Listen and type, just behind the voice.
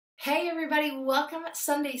Hey everybody, welcome to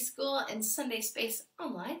Sunday School and Sunday Space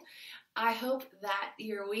Online. I hope that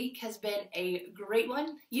your week has been a great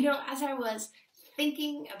one. You know, as I was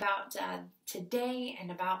thinking about today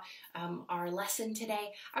and about our lesson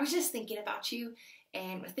today, I was just thinking about you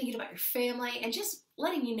and thinking about your family and just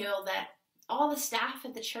letting you know that all the staff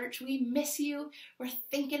at the church, we miss you, we're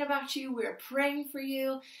thinking about you, we're praying for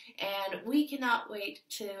you, and we cannot wait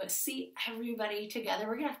to see everybody together.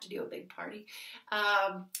 We're gonna have to do a big party.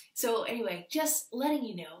 So anyway, just letting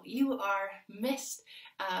you know, you are missed.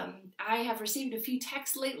 I have received a few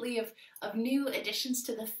texts lately of new additions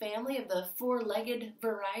to the family of the four-legged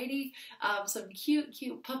variety, some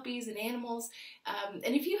cute puppies and animals.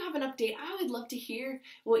 And if you have an update, I would love to hear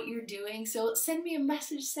what you're doing. So send me a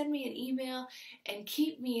message, send me an email, and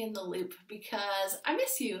keep me in the loop because I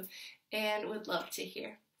miss you and would love to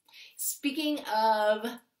hear. Speaking of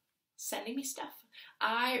sending me stuff,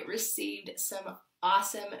 I received some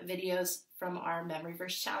awesome videos from our Memory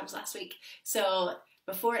Verse Challenge last week. So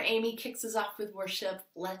before Amy kicks us off with worship,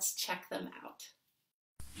 let's check them out.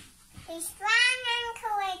 Be strong and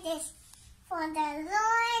courageous, for the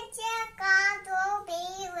Lord your God will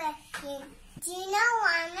be with you.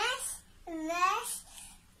 Deuteronomy verse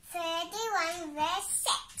 31, verse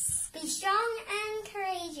 6. Be strong and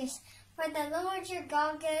courageous, for the Lord your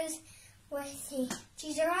God goes with you.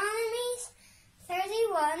 Deuteronomy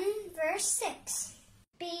 31, verse 6.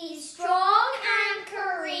 Be strong and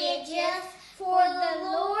courageous, for the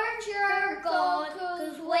Lord your God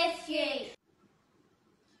goes with you.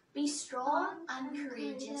 Be strong and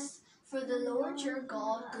courageous, for the Lord your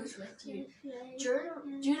God goes with you.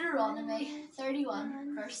 Deuteronomy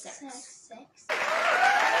 31, verse 6.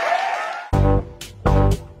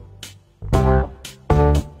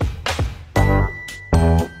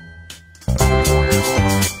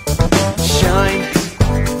 Shine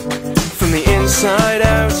from the inside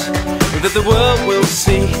out, that the world will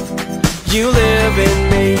see you live in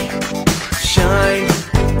me. Shine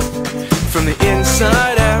from the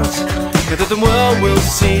inside out, that the world will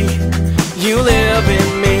see you live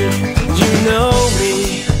in me. You know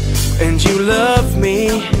me and you love me,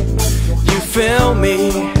 you fill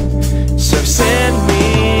me, so send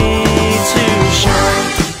me to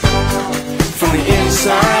shine from the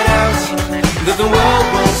inside out, that the world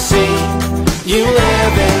will see you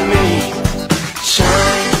live in me.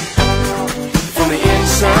 Shine from the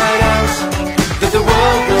inside out, that the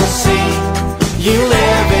world will see you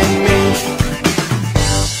live in me.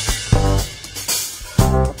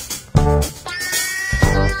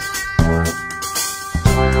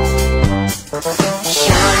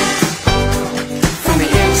 Shine from the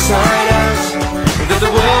inside out, that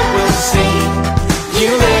the world will see you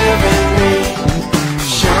live in me.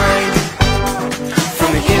 Shine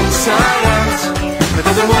from the inside out,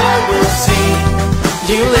 that the world will see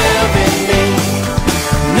you live in me.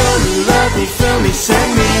 Know me, love me, fill me,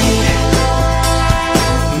 send me.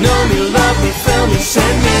 Know me, love me, fill me,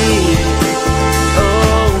 send me.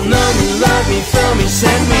 Oh, know me, love me, fill me,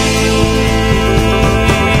 send me.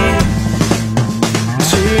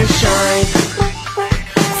 To shine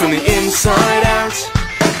from the inside out,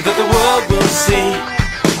 that the world will see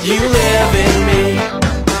you live in me.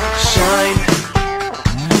 Shine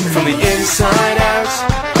from the inside out,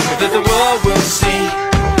 that the world will see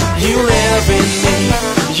you live in me.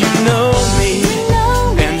 You know me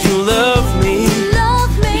and you love me,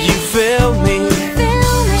 you fill me,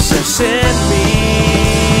 so send me.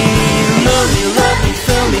 Know me, love me,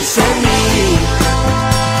 fill me, send me.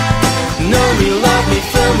 Know me, love me,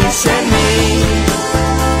 fill me, send me.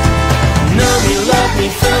 Know me, love me,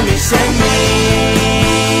 fill me, send me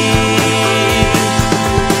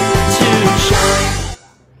to shine.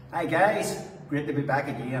 Hi guys, great to be back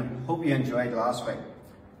again. Hope you enjoyed last week.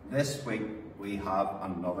 This week we have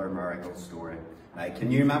another miracle story. Now,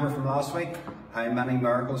 can you remember from last week how many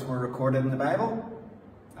miracles were recorded in the Bible?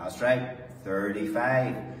 That's right,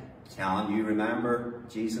 35. Can you remember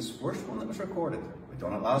Jesus' first one that was recorded? We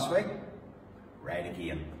done it last week. Right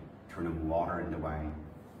again, turning water into wine.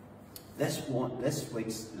 This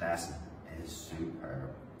week's lesson is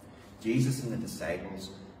superb. Jesus and the disciples,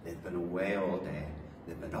 they've been away all day.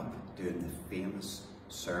 They've been up doing the famous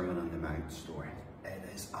Sermon on the Mount story. It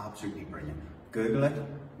is absolutely brilliant. Google it,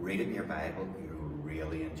 read it in your Bible, you'll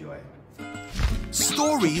really enjoy it.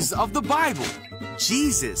 Stories of the Bible.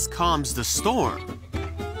 Jesus calms the storm.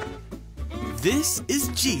 This is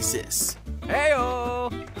Jesus.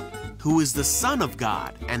 Heyo! Who is the Son of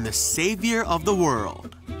God and the Savior of the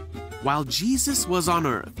world. While Jesus was on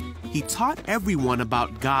earth, he taught everyone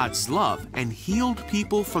about God's love and healed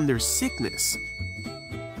people from their sickness.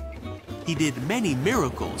 He did many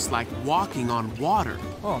miracles like walking on water,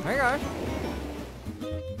 Oh, hey guys.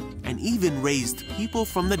 and even raised people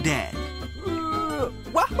from the dead.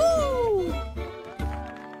 Wahoo!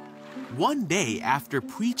 One day, after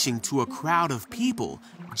preaching to a crowd of people,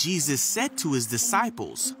 Jesus said to his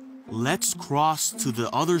disciples, "Let's cross to the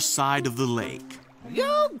other side of the lake."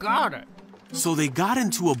 You got it. So they got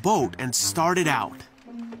into a boat and started out.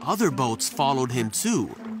 Other boats followed him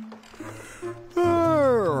too.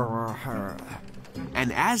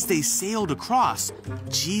 And as they sailed across,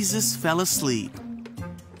 Jesus fell asleep.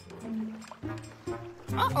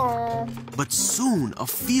 Uh-oh. But soon a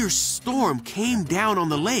fierce storm came down on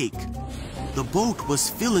the lake. The boat was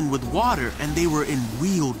filling with water and they were in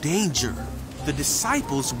real danger. The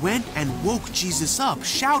disciples went and woke Jesus up,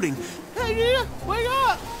 shouting, Hey, Jesus, wake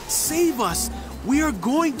up! "Save us! We are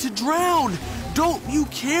going to drown! Don't you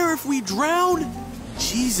care if we drown?"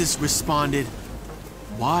 Jesus responded,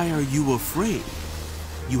 "Why are you afraid?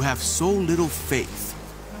 You have so little faith."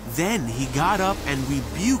 Then he got up and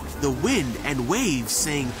rebuked the wind and waves,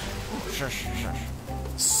 saying, Shush, shush.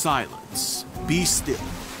 "Silence, be still."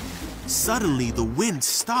 Suddenly the wind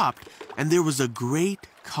stopped and there was a great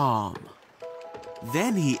calm.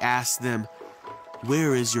 Then he asked them,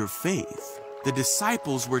 "Where is your faith?" The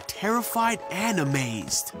disciples were terrified and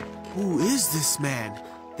amazed. "Who is this man?"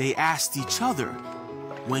 they asked each other.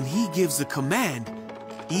 When he gives a command,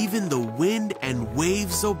 even the wind and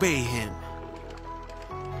waves obey him.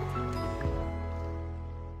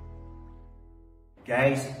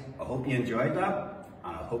 Guys, I hope you enjoyed that,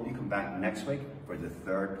 and I hope you come back next week for the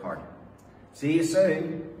third part. See you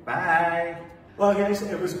soon. Bye. Well guys,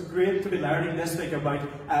 it was great to be learning this week about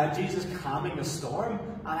Jesus calming the storm,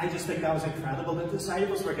 and I just think that was incredible. The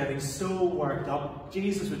disciples were getting so worked up.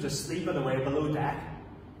 Jesus was just sleeping away below deck,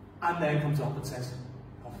 and then comes up and says,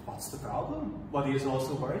 "Oh, what's the problem? What are you all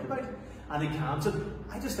so worried about?" And he calms it.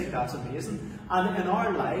 I just think that's amazing. And in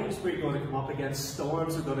our lives, we're going to come up against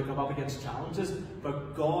storms, we're going to come up against challenges,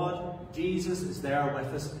 but God, Jesus, is there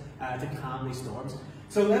with us to calm these storms.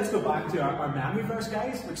 So let's go back to our memory verse,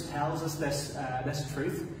 guys, which tells us this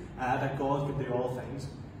truth, that God can do all things.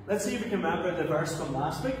 Let's see if we can remember the verse from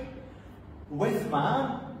last week. With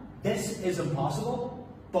man, this is impossible,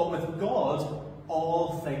 but with God,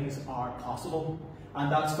 all things are possible.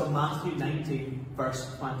 And that's from Matthew 19,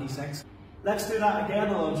 verse 26. Let's do that again,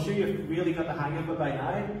 and I'm sure you've really got the hang of it by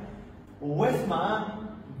now. With man,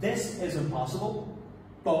 this is impossible,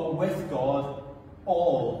 but with God,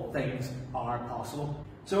 all things are possible.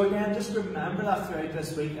 So again, just remember that throughout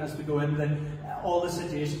this week as we go into all the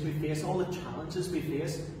situations we face, all the challenges we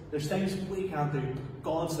face. There's things we can't do.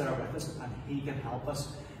 God's there with us, and He can help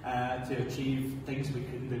us to achieve things we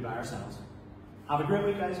couldn't do by ourselves. Have a great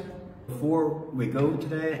week, guys. Before we go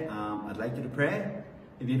today, I'd like you to pray,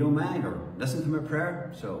 if you don't mind, or listen to my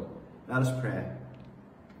prayer. So let us pray.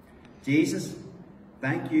 Jesus,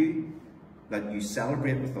 thank you that you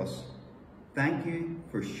celebrate with us. Thank you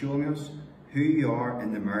for showing us who you are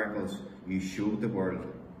in the miracles you showed the world.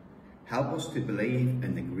 Help us to believe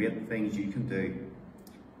in the great things you can do.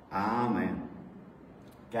 Amen.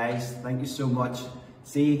 Guys, thank you so much.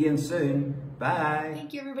 See you again soon. Bye.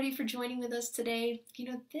 Thank you everybody for joining with us today.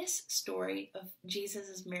 You know, this story of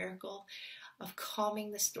Jesus' miracle of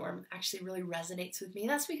calming the storm actually really resonates with me.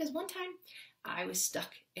 That's because one time I was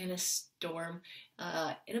stuck in a storm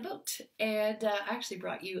in a boat, and I actually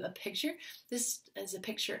brought you a picture. This is a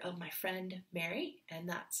picture of my friend Mary, and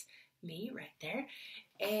that's me right there.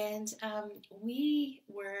 And we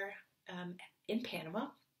were in Panama,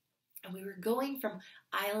 and we were going from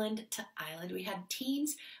island to island. We had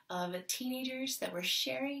teams of teenagers that were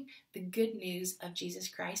sharing the good news of Jesus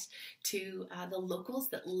Christ to the locals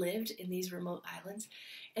that lived in these remote islands.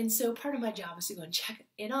 And so part of my job was to go and check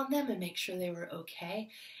in on them and make sure they were okay.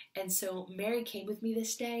 And so Mary came with me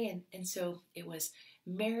this day, and so it was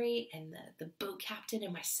Mary and the boat captain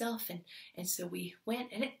and myself, and so we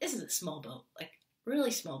went, and this is a small boat, like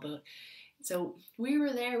really small boat. So we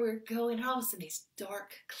were there, we were going, and all of a sudden these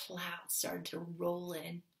dark clouds started to roll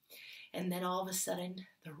in, and then all of a sudden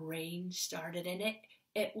the rain started, and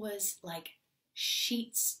it was like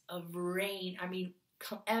sheets of rain. I mean,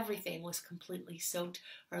 everything was completely soaked.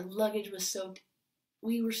 Our luggage was soaked.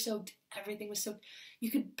 We were soaked. Everything was soaked. You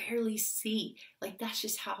could barely see. Like, that's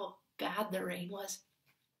just how bad the rain was.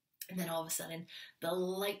 And then all of a sudden, the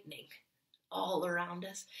lightning all around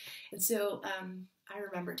us. And so I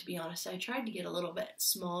remember, to be honest, I tried to get a little bit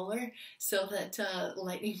smaller so that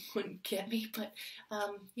lightning wouldn't get me. But,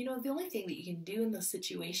 you know, the only thing that you can do in those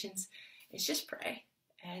situations is just pray.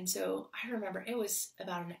 And so I remember it was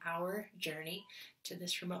about an hour journey to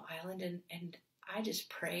this remote island, and I just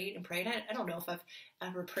prayed and prayed. I don't know if I've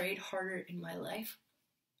ever prayed harder in my life.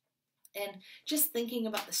 And just thinking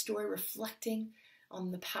about the story, reflecting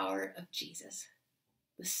on the power of Jesus,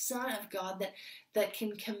 the Son of God that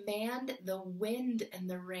can command the wind and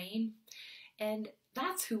the rain. And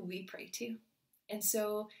that's who we pray to. And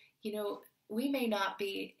so, you know, we may not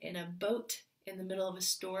be in a boat in the middle of a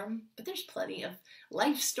storm, but there's plenty of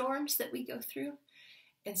life storms that we go through.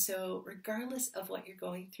 And so regardless of what you're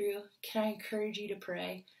going through, can I encourage you to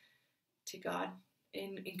pray to God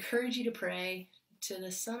and encourage you to pray to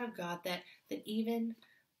the Son of God that even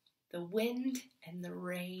the wind and the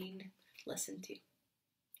rain listen to.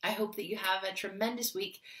 I hope that you have a tremendous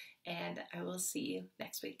week, and I will see you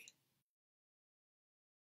next week.